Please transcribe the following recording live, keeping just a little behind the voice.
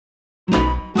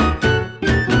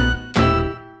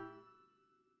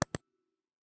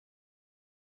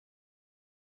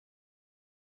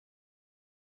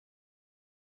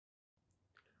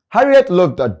Harriet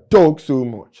loved her dog so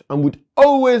much and would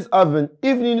always have an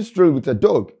evening stroll with her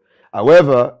dog.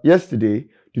 However, yesterday,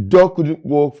 the dog couldn't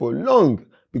walk for long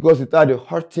because it had a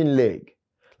hurting leg.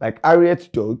 Like Harriet's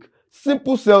dog,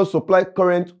 simple cells supply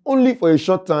current only for a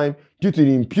short time due to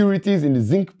the impurities in the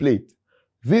zinc plate.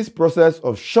 This process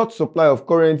of short supply of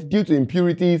current due to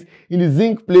impurities in the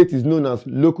zinc plate is known as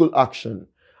local action,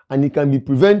 and it can be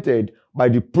prevented by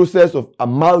the process of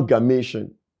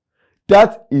amalgamation.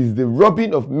 That is the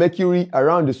rubbing of mercury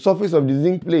around the surface of the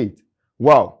zinc plate.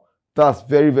 Wow, that's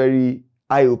very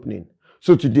eye-opening.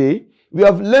 So today, we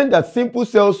have learned that simple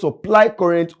cells supply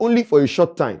current only for a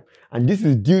short time, and this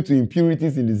is due to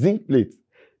impurities in the zinc plate.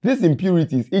 These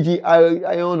impurities, e.g.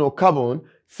 iron or carbon,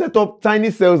 set up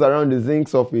tiny cells around the zinc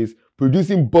surface,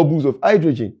 producing bubbles of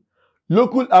hydrogen.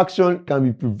 Local action can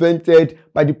be prevented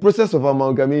by the process of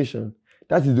amalgamation.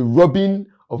 That is the rubbing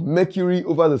of mercury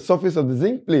over the surface of the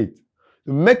zinc plate.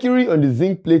 The mercury on the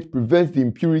zinc plate prevents the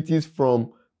impurities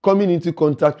from coming into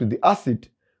contact with the acid.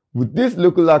 With this,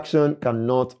 local action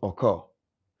cannot occur.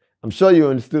 I'm sure you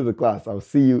understood the class. I'll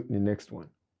see you in the next one.